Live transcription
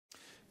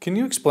Can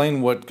you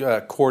explain what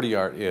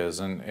Cordiart is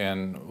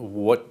and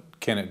what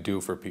can it do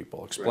for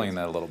people? Explain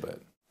that a little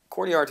bit.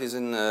 Cordiart is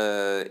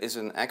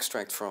an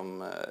extract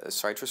from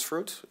citrus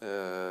fruit.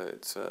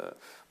 It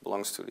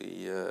belongs to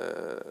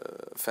the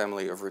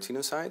family of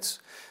rutinosides.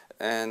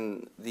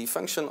 And the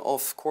function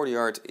of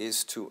Cordiart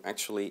is to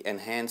actually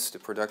enhance the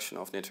production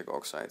of nitric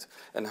oxide.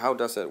 And how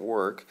does that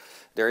work?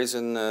 There is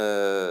a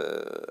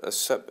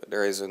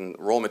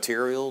raw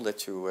material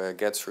that you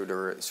get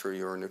through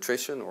your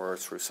nutrition or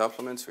through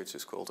supplements, which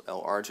is called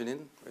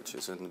L-arginine, which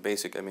is a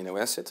basic amino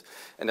acid,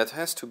 and that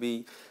has to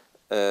be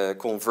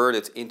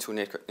converted into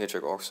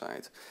nitric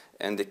oxide.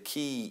 And the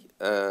key,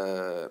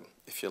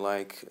 if you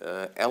like,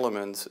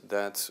 element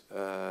that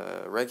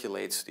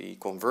regulates the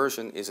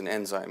conversion is an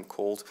enzyme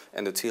called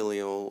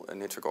endothelial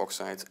nitric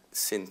oxide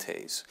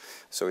synthase.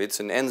 So it's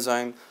an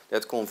enzyme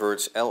that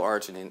converts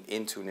L-arginine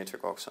into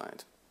nitric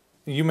oxide.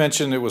 You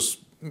mentioned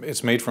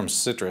it's made from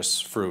citrus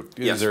fruit.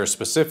 Yes. Is there a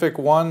specific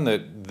one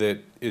that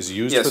is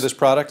used Yes. for this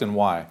product, and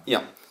why?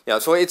 Yeah,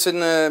 so it's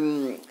a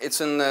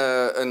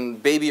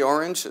baby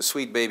orange, a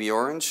sweet baby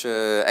orange.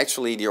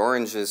 Actually, the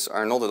oranges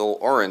are not at all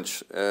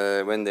orange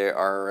when they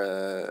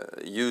are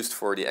used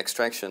for the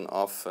extraction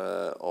of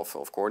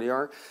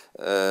Cordiart,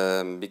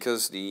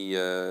 because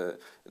the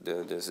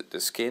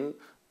skin,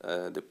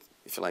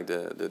 if you like,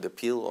 the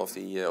peel of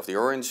the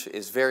orange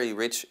is very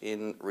rich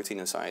in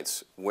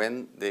rutinosides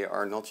when they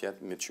are not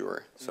yet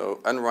mature. So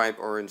unripe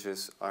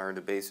oranges are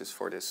the basis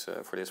for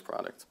this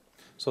product.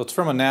 So it's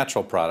from a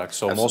natural product,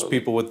 so Absolutely. most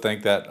people would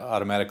think that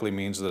automatically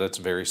means that it's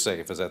very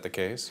safe. Is that the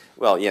case?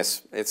 Well,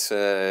 yes, it's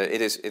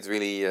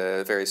really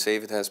very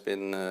safe. It has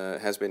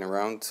been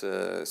around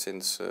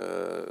since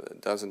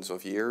dozens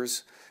of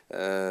years.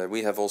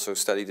 We have also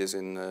studied this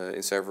in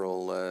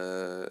several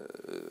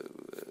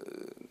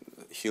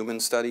human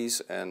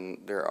studies, and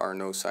there are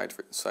no side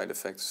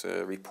effects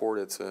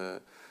reported.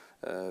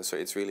 So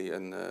it's really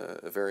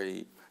a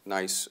very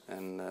nice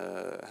and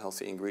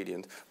healthy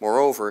ingredient.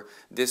 Moreover,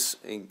 this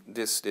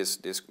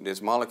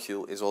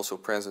molecule is also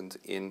present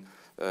in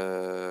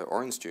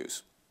orange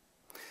juice.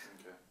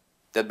 Okay.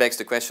 That begs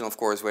the question, of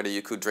course, whether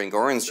you could drink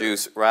orange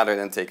juice rather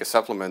than take a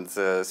supplement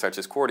such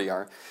as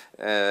Cordiart.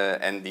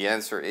 And the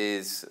answer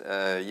is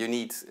you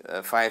need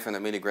 500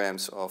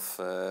 milligrams of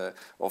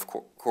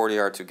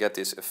Cordiart to get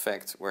this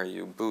effect where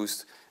you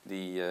boost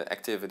the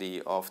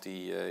activity of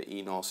the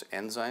eNOS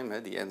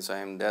enzyme, the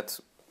enzyme that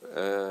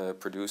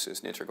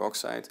produces nitric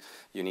oxide.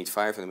 You need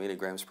 500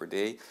 milligrams per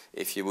day.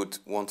 If you would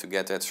want to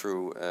get that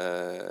through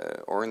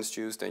orange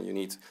juice, then you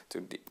need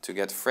to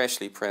get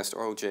freshly pressed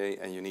OJ,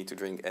 and you need to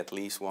drink at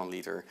least 1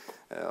 liter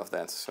of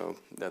that. So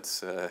that's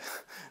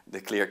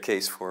the clear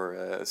case for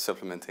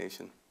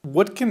supplementation.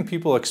 What can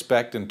people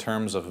expect in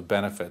terms of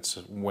benefits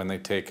when they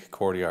take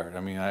Cordiart? I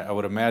mean, I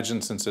would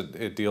imagine, since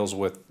it deals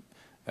with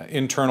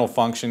internal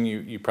function,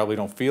 you probably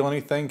don't feel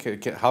anything.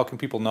 How can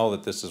people know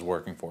that this is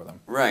working for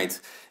them? Right.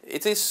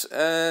 It is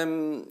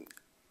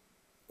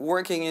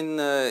working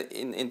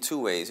in 2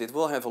 ways. It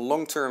will have a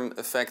long-term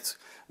effect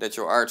that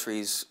your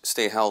arteries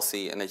stay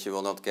healthy and that you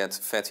will not get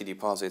fatty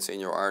deposits in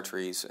your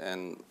arteries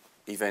and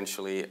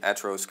eventually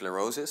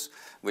atherosclerosis,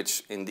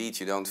 which indeed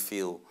you don't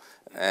feel,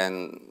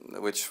 and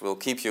which will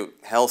keep you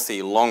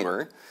healthy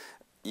longer.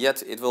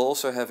 Yet it will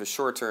also have a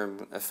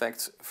short-term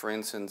effect, for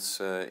instance,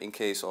 in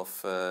case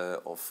of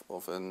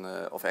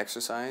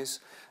exercise,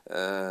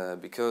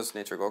 because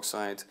nitric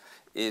oxide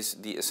is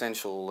the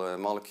essential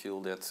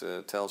molecule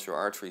that tells your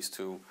arteries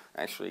to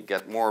actually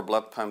get more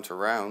blood pumped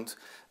around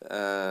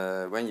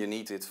when you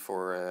need it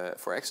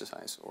for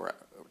exercise or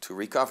to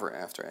recover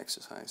after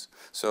exercise.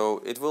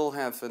 So it will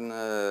have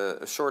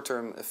a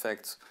short-term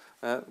effect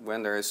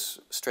when there is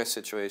stress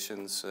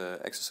situations,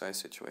 exercise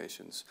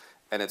situations.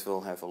 And it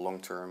will have a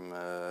long-term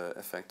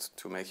effect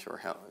to make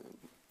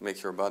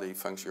your body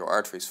function, your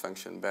arteries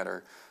function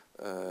better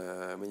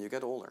when you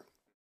get older.